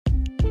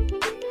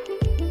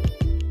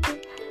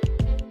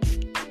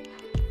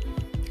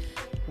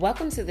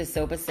Welcome to the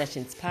Sober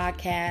Sessions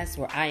podcast,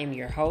 where I am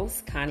your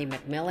host, Connie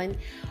McMillan,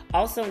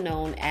 also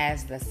known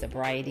as the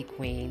Sobriety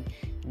Queen,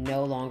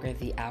 no longer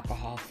the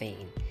alcohol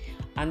fiend.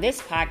 On this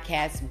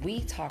podcast,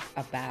 we talk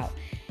about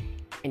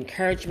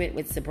encouragement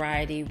with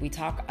sobriety. We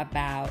talk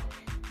about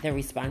the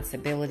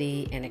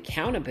responsibility and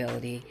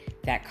accountability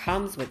that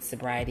comes with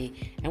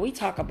sobriety. And we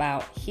talk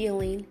about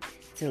healing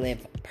to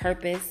live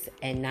purpose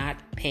and not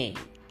pain.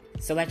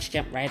 So let's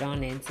jump right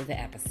on into the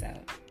episode.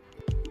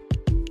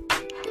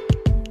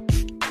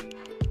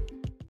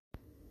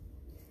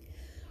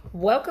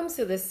 Welcome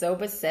to the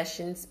Sober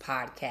Sessions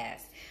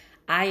podcast.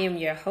 I am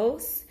your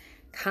host,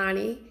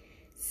 Connie,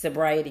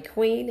 Sobriety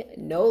Queen,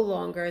 no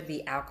longer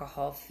the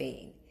alcohol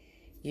fiend.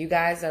 You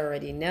guys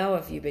already know,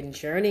 if you've been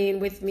journeying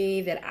with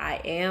me, that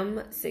I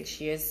am 6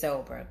 years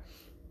sober,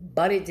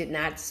 but it did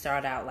not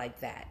start out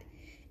like that.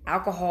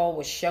 Alcohol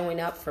was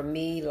showing up for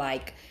me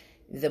like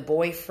the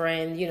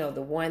boyfriend,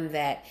 the one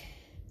that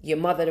your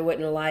mother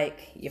wouldn't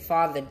like, your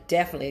father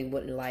definitely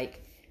wouldn't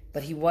like,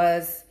 but he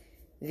was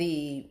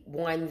the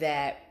one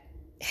that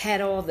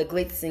had all the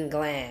glitz and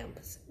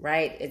glams,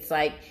 right? It's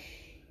like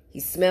he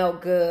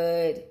smelled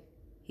good,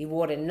 he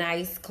wore the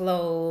nice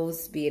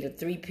clothes, be it a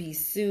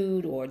three-piece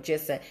suit or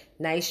just a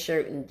nice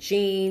shirt and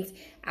jeans.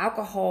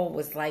 Alcohol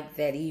was like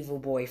that evil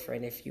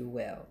boyfriend, if you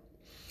will.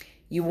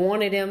 You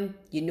wanted him,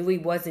 you knew he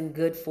wasn't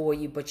good for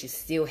you, but you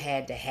still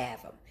had to have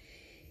him.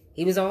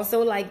 He was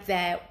also like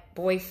that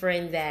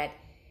boyfriend that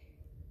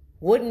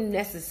wouldn't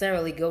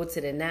necessarily go to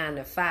the 9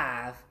 to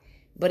 5,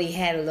 but he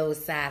had a little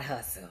side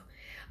hustle.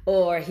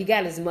 Or he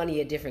got his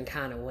money a different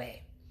kind of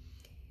way.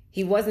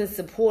 He wasn't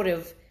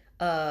supportive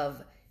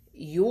of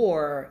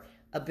your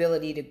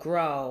ability to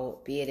grow,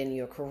 be it in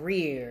your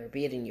career,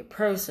 be it in your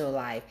personal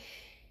life.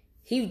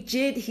 He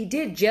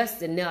did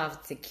just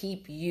enough to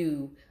keep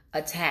you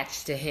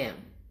attached to him.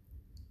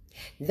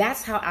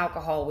 That's how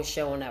alcohol was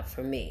showing up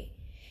for me.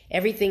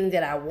 Everything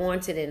that I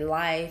wanted in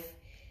life,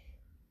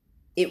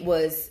 it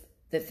was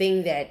the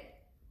thing that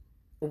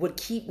would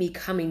keep me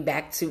coming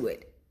back to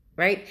it.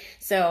 Right?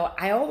 So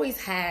I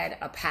always had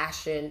a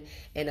passion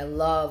and a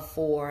love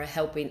for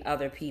helping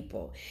other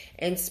people,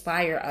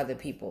 inspire other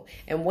people.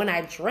 And when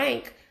I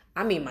drank,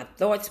 my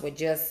thoughts would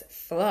just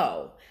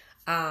flow.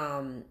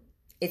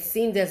 It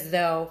seemed as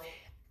though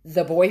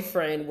the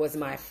boyfriend was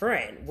my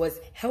friend, was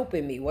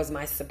helping me, was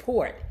my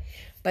support.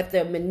 But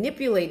the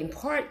manipulating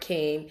part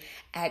came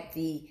at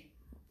the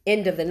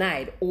end of the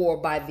night or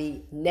by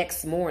the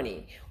next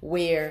morning,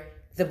 where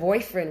the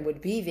boyfriend would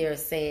be there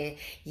saying,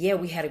 yeah,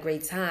 we had a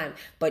great time,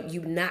 but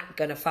you're not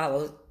going to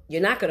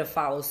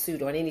follow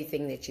suit on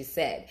anything that you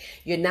said.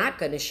 You're not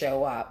going to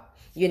show up.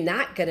 You're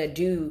not going to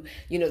do,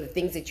 the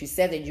things that you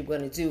said that you're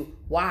going to do.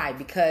 Why?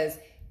 Because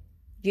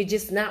you're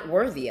just not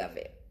worthy of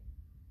it.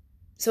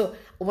 So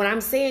when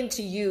I'm saying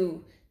to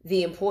you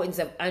the importance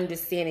of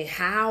understanding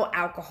how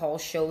alcohol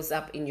shows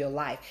up in your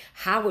life,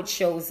 how it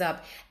shows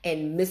up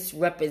and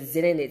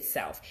misrepresenting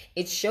itself,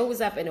 it shows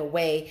up in a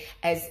way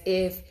as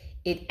if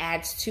it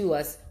adds to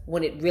us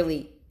when it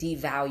really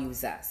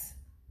devalues us.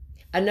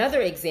 Another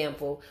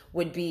example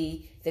would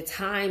be the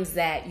times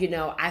that,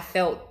 I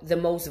felt the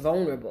most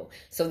vulnerable.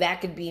 So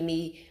that could be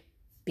me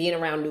being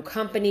around new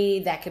company.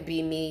 That could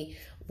be me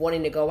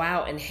wanting to go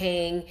out and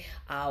hang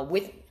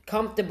with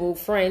comfortable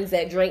friends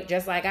that drank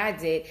just like I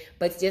did,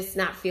 but just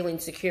not feeling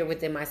secure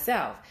within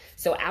myself.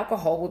 So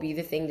alcohol would be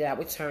the thing that I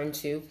would turn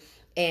to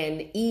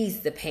and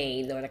ease the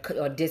pain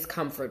or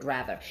discomfort,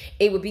 rather.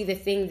 It would be the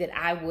thing that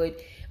I would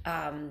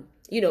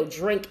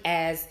drink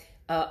as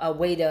a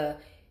way to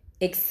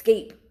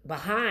escape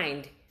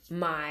behind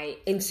my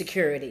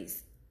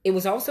insecurities. It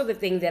was also the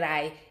thing that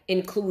I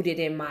included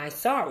in my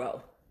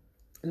sorrow,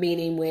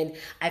 meaning when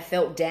I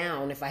felt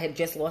down, if I had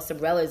just lost a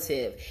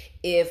relative,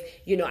 if,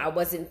 I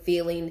wasn't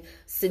feeling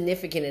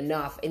significant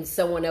enough in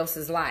someone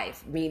else's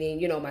life,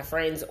 meaning, my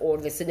friends or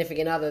the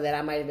significant other that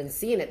I might have been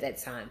seeing at that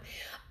time.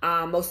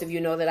 Most of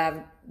you know that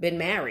I've been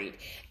married,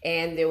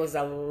 and there was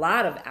a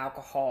lot of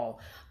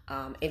alcohol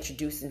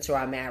introduced into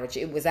our marriage.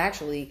 It was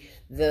actually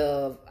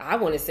the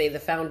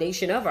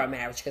foundation of our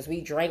marriage, because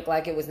we drank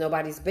like it was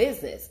nobody's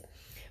business.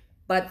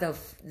 But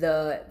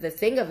the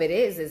thing of it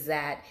is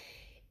that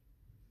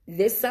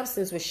this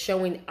substance was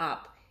showing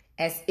up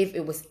as if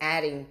it was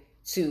adding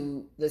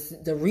to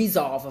the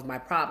resolve of my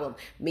problem.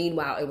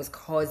 Meanwhile, it was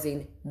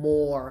causing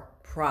more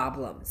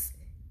problems.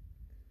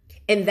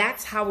 And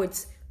that's how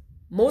it's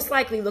most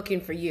likely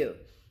looking for you.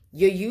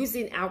 You're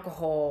using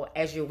alcohol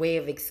as your way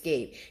of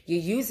escape.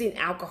 You're using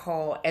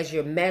alcohol as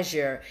your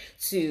measure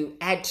to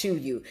add to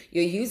you.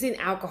 You're using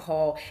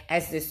alcohol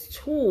as this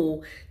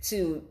tool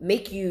to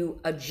make you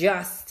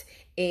adjust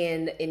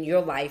in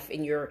your life,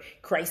 in your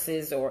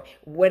crisis, or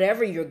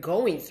whatever you're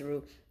going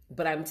through.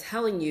 But I'm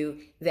telling you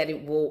that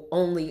it will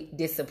only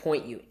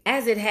disappoint you,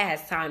 as it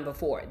has time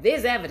before.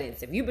 There's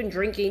evidence. If you've been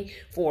drinking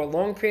for a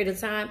long period of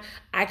time,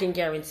 I can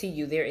guarantee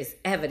you there is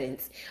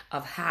evidence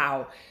of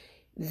how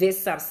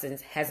this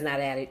substance has not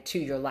added to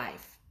your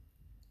life.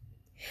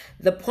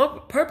 The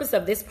purpose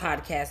of this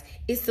podcast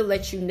is to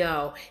let you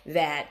know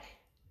that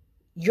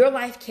your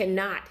life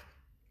cannot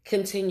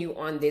continue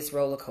on this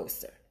roller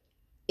coaster.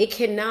 It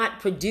cannot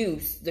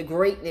produce the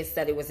greatness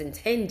that it was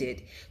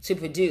intended to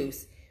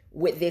produce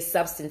with this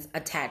substance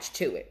attached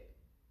to it.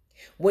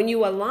 When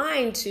you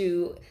align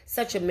to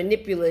such a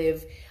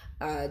manipulative,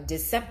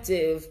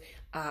 deceptive,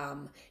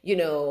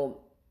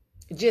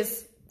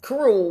 just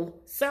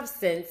cruel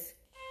substance,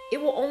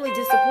 it will only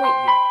disappoint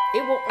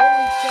you. It will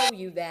only show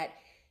you that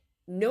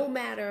no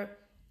matter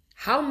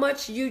how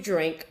much you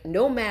drink,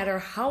 no matter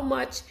how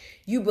much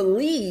you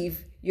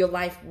believe your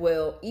life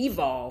will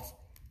evolve,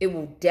 it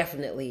will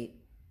definitely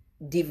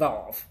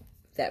devolve.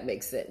 If that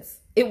makes sense.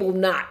 It will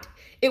not.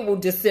 It will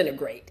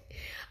disintegrate.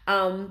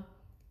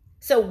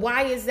 So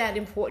why is that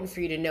important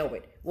for you to know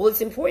it? Well, it's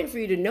important for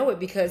you to know it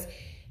because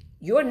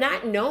you're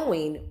not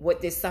knowing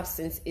what this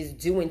substance is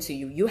doing to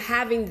you. You're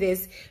having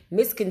this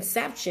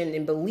misconception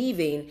and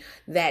believing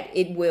that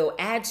it will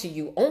add to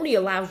you only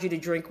allows you to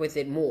drink with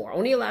it more,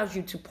 only allows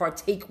you to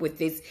partake with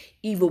this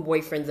evil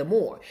boyfriend the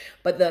more.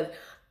 But the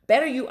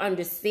better you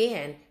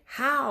understand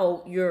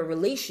how your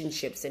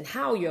relationships and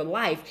how your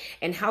life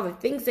and how the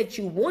things that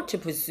you want to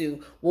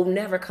pursue will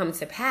never come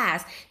to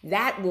pass,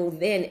 that will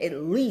then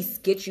at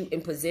least get you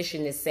in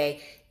position to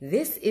say,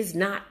 this is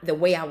not the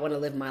way I want to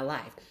live my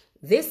life.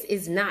 This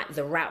is not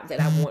the route that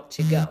I want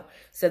to go.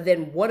 So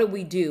then what do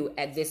we do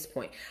at this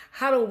point?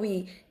 How do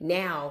we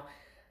now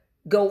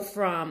go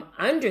from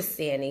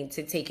understanding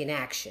to taking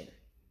action?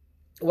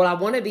 Well, I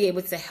want to be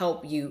able to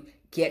help you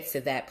get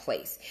to that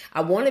place.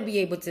 I want to be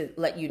able to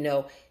let you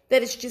know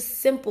that it's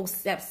just simple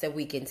steps that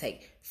we can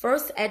take.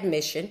 First,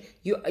 admission,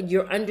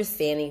 you're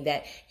understanding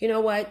that, you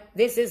know what,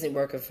 this isn't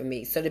working for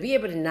me. So to be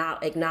able to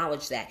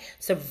acknowledge that,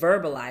 to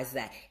verbalize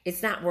that,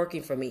 it's not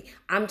working for me.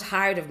 I'm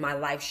tired of my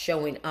life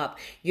showing up,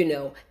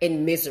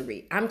 in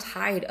misery. I'm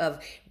tired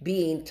of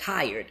being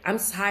tired. I'm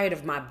tired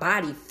of my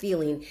body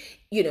feeling,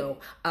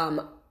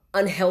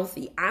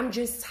 unhealthy. I'm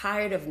just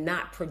tired of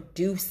not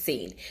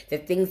producing the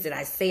things that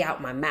I say out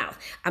my mouth.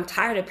 I'm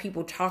tired of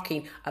people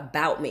talking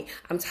about me.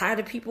 I'm tired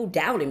of people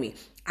doubting me.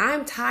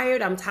 I'm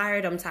tired.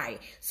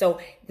 So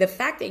the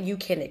fact that you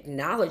can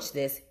acknowledge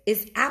this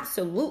is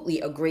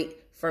absolutely a great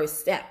first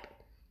step.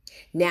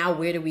 Now,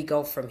 where do we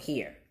go from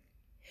here?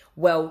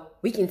 Well,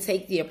 we can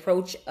take the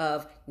approach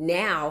of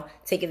now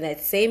taking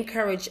that same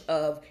courage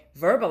of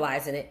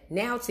verbalizing it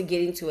now to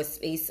get into a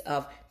space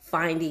of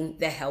finding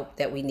the help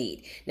that we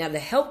need. Now, the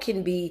help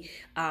can be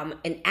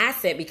an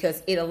asset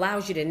because it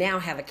allows you to now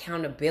have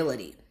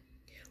accountability.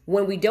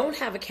 When we don't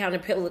have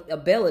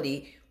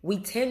accountability, we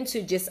tend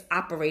to just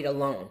operate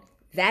alone.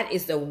 That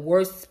is the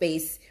worst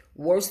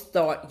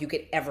thought you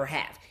could ever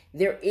have.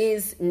 There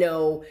is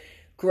no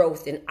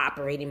growth in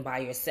operating by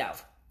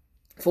yourself.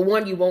 For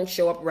one, you won't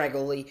show up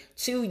regularly.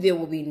 Two, there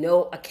will be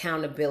no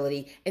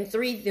accountability. And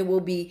three, there will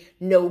be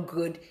no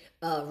good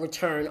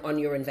return on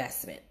your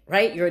investment,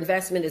 right? Your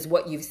investment is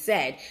what you've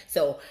said.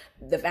 So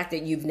the fact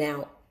that you've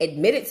now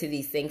admitted to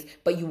these things,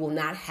 but you will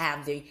not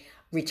have the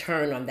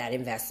return on that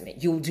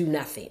investment. You will do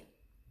nothing.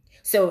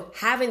 So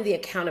having the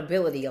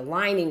accountability,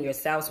 aligning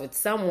yourselves with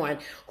someone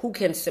who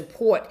can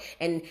support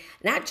and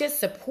not just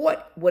support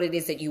what it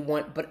is that you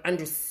want, but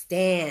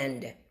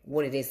understand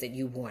what it is that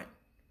you want.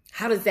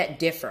 How does that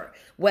differ?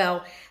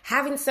 Well,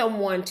 having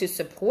someone to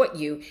support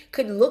you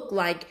could look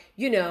like,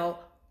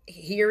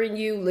 hearing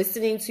you,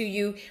 listening to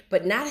you,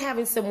 but not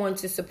having someone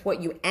to support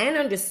you and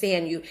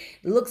understand you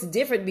looks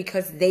different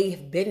because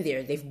they've been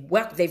there. They've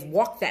walked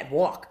that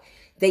walk.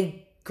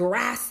 They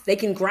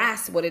can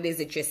grasp what it is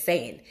that you're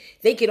saying.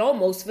 They can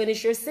almost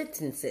finish your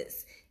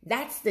sentences.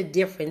 That's the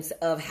difference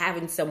of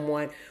having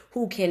someone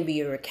who can be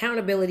your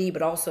accountability,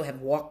 but also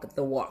have walked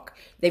the walk.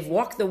 They've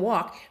walked the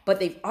walk, but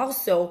they've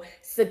also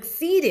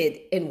succeeded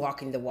in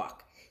walking the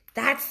walk.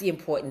 That's the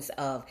importance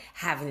of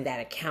having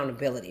that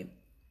accountability.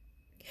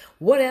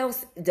 What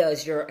else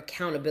does your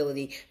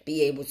accountability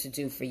be able to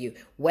do for you?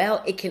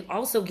 Well, it can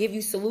also give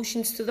you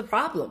solutions to the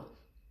problem.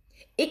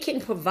 It can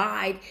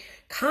provide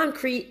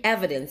concrete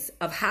evidence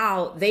of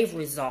how they've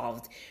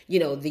resolved,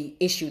 the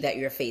issue that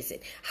you're facing,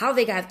 how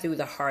they got through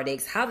the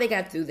heartaches, how they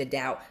got through the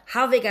doubt,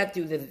 how they got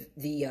through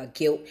the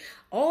guilt,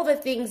 all the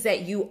things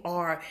that you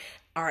are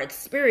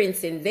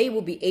experiencing. They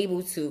will be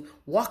able to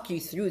walk you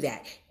through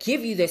that,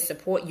 give you the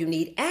support you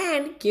need,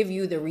 and give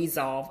you the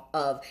resolve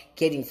of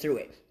getting through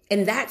it.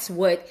 And that's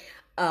what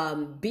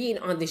being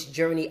on this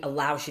journey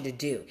allows you to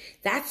do.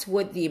 That's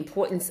what the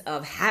importance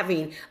of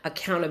having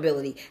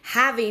accountability,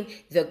 having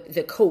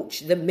the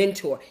coach, the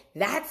mentor.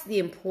 That's the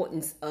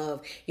importance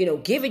of,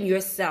 giving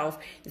yourself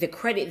the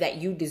credit that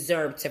you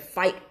deserve to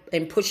fight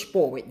and push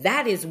forward.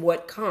 That is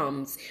what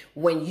comes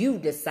when you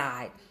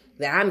decide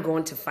that I'm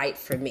going to fight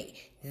for me.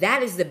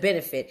 That is the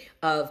benefit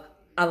of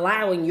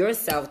allowing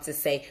yourself to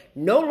say,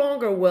 no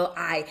longer will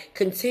I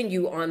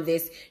continue on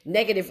this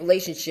negative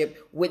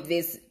relationship with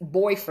this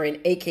boyfriend,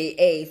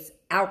 aka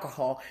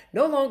alcohol.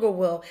 No longer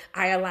will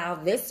I allow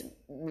this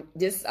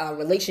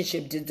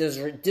relationship to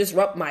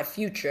disrupt my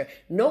future.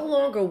 No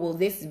longer will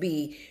this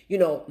be,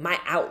 my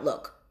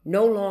outlook.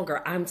 No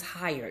longer. I'm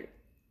tired.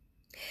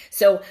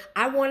 So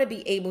I want to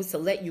be able to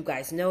let you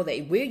guys know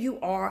that where you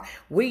are,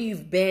 where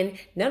you've been,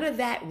 none of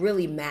that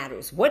really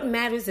matters. What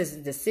matters is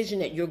the decision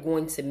that you're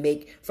going to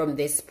make from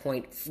this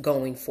point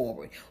going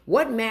forward.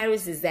 What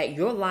matters is that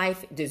your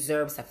life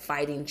deserves a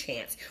fighting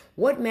chance.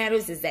 What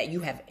matters is that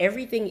you have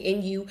everything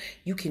in you.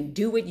 You can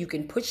do it. You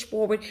can push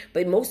forward.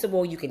 But most of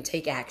all, you can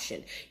take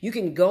action. You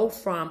can go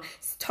from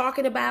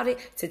talking about it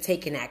to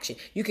taking action.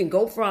 You can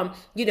go from,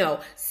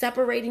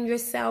 separating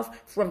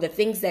yourself from the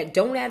things that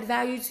don't add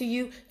value to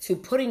you to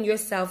putting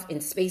yourself in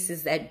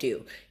spaces that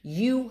do.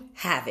 You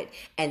have it.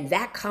 And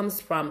that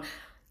comes from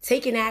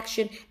taking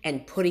action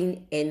and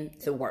putting in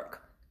the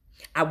work.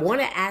 I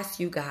want to ask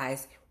you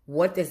guys,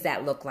 what does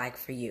that look like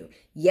for you?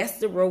 Yes,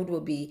 the road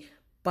will be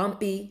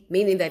bumpy,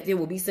 meaning that there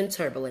will be some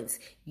turbulence.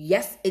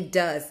 Yes, it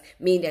does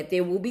mean that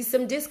there will be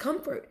some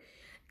discomfort.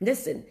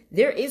 Listen,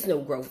 there is no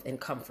growth in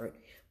comfort.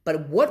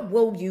 But what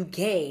will you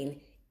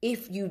gain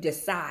if you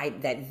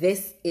decide that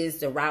this is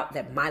the route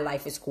that my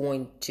life is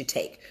going to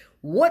take?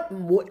 What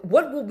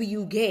will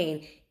you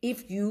gain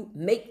if you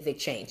make the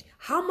change?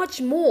 How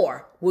much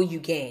more will you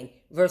gain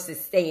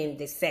versus staying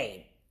the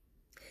same?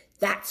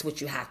 That's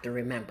what you have to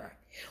remember.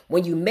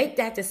 When you make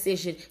that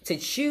decision to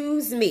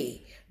choose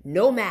me,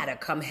 no matter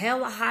come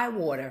hell or high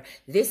water,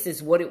 this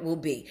is what it will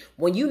be.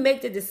 When you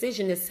make the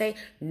decision to say,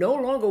 no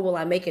longer will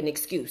I make an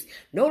excuse.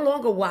 No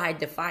longer will I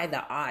defy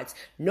the odds.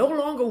 No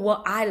longer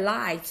will I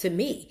lie to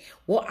me.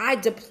 Will I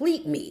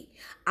deplete me?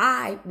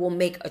 I will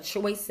make a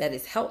choice that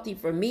is healthy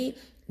for me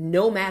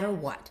no matter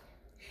what.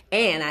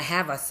 And I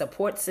have a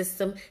support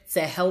system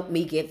to help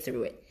me get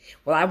through it.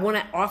 Well, I want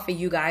to offer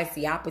you guys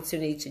the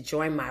opportunity to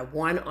join my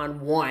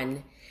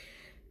one-on-one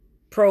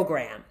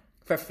program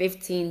for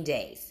 15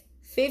 days.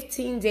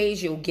 15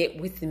 days you'll get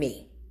with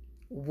me.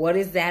 What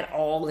does that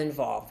all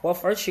involve? Well,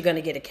 first, you're going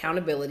to get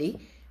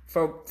accountability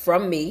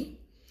from me.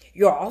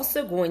 You're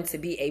also going to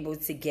be able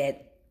to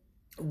get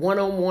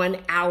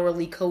one-on-one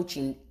hourly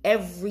coaching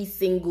every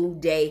single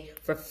day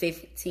for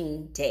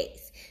 15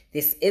 days.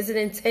 This is an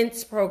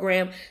intense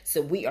program,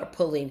 so we are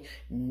pulling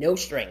no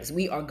strings.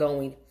 We are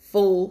going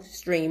full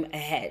stream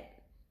ahead.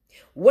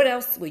 What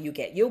else will you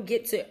get? You'll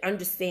get to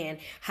understand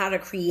how to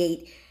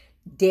create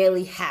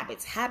daily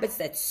habits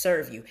that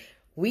serve you.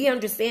 We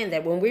understand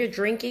that when we're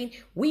drinking,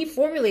 we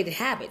formulated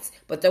habits,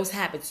 but those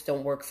habits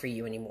don't work for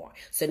you anymore.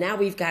 So now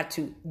we've got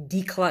to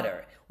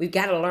declutter. We've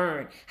got to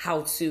learn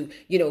how to,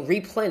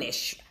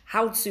 replenish,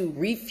 how to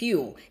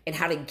refuel, and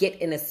how to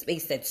get in a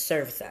space that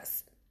serves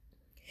us.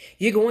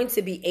 You're going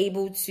to be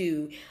able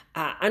to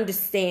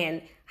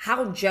understand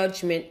how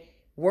judgment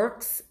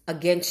works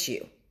against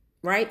you,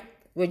 right?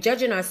 We're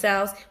judging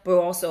ourselves, but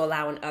we're also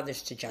allowing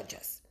others to judge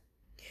us.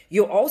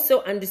 You'll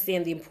also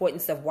understand the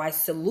importance of why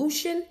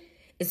solution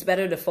is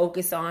better to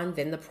focus on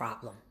than the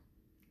problem.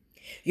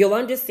 You'll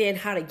understand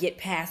how to get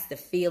past the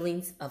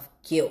feelings of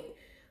guilt.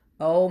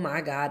 Oh my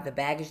God, the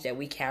baggage that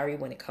we carry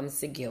when it comes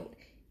to guilt.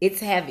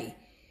 It's heavy.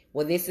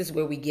 Well, this is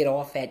where we get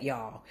off at,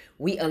 y'all.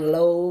 We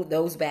unload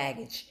those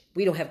baggage.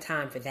 We don't have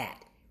time for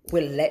that.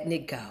 We're letting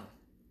it go.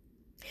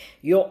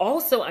 You'll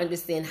also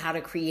understand how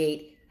to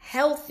create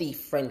healthy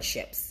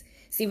friendships.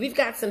 See, we've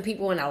got some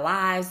people in our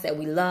lives that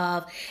we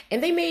love,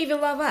 and they may even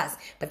love us,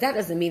 but that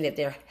doesn't mean that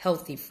they're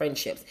healthy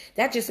friendships.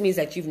 That just means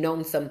that you've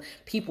known some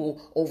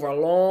people over a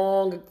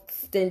long,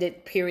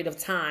 extended period of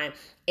time,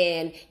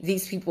 and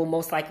these people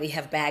most likely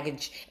have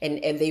baggage, and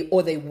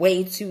they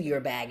weigh to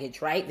your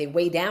baggage, right? They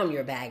weigh down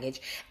your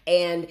baggage,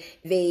 and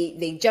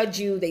they judge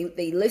you,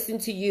 they listen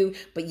to you,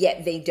 but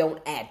yet they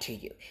don't add to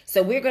you.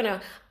 So we're going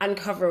to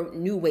uncover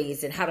new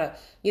ways and how to,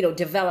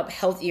 develop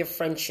healthier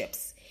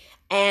friendships.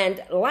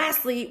 And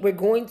lastly, we're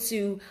going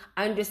to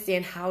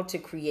understand how to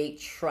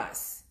create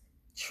trust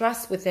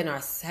within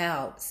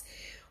ourselves.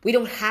 We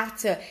don't have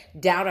to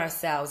doubt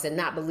ourselves and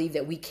not believe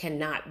that we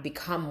cannot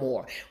become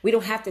more. We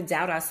don't have to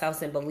doubt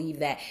ourselves and believe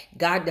that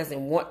God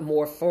doesn't want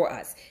more for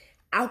us.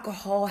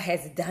 Alcohol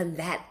has done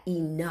that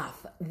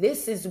enough.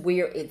 This is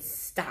where it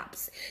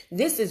stops.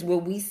 This is where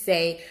we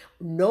say,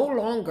 no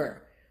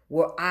longer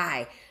will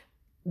I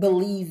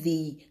believe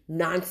the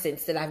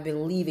nonsense that I've been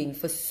believing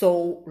for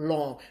so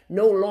long.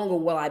 No longer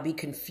will I be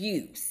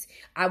confused.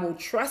 I will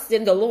trust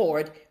in the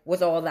Lord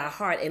with all thy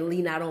heart and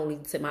lean not only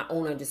to my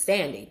own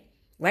understanding,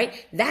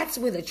 right? That's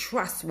where the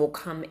trust will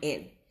come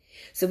in.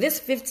 So this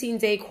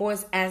 15-day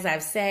course, as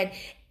I've said,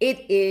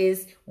 it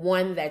is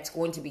one that's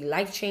going to be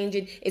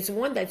life-changing. It's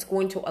one that's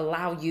going to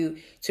allow you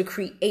to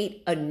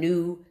create a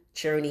new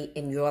journey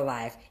in your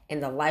life, in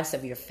the lives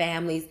of your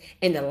families,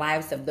 in the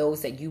lives of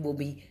those that you will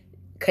be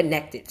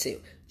connected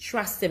to.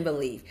 Trust and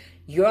believe.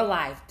 Your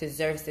life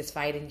deserves this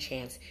fighting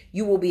chance.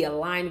 You will be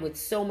aligned with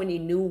so many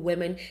new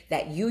women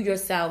that you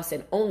yourselves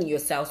and only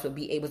yourselves will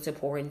be able to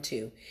pour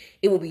into.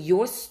 It will be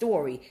your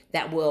story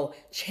that will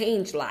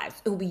change lives.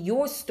 It will be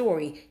your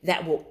story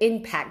that will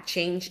impact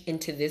change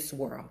into this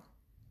world.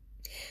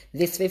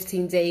 This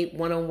 15-day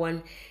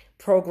one-on-one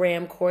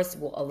program course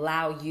will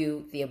allow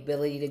you the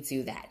ability to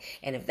do that.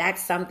 And if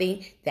that's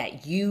something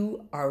that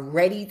you are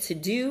ready to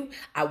do,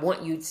 I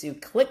want you to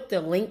click the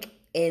link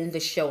in the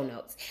show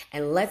notes.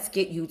 And let's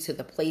get you to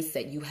the place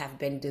that you have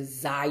been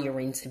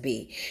desiring to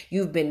be.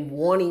 You've been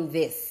wanting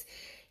this.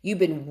 You've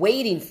been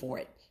waiting for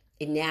it.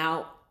 And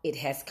now it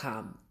has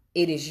come.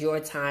 It is your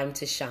time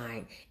to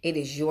shine. It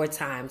is your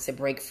time to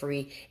break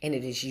free. And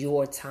it is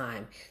your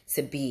time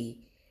to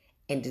be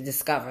and to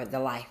discover the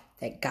life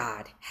that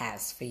God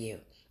has for you.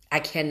 I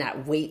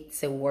cannot wait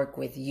to work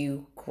with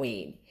you,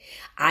 Queen.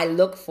 I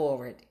look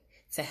forward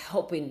to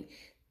helping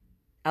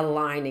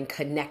align and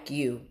connect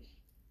you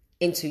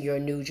into your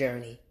new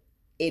journey.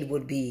 It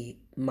would be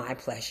my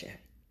pleasure.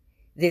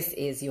 This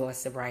is your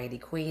Sobriety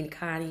Queen,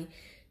 Connie,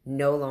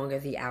 no longer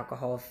the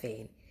alcohol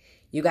fiend.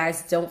 You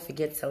guys don't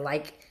forget to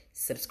like,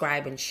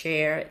 subscribe, and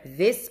share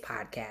this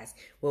podcast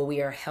where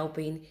we are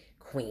helping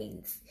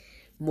queens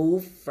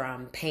move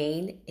from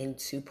pain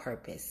into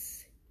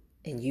purpose.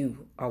 And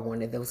you are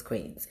one of those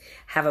queens.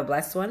 Have a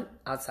blessed one.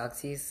 I'll talk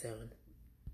to you soon.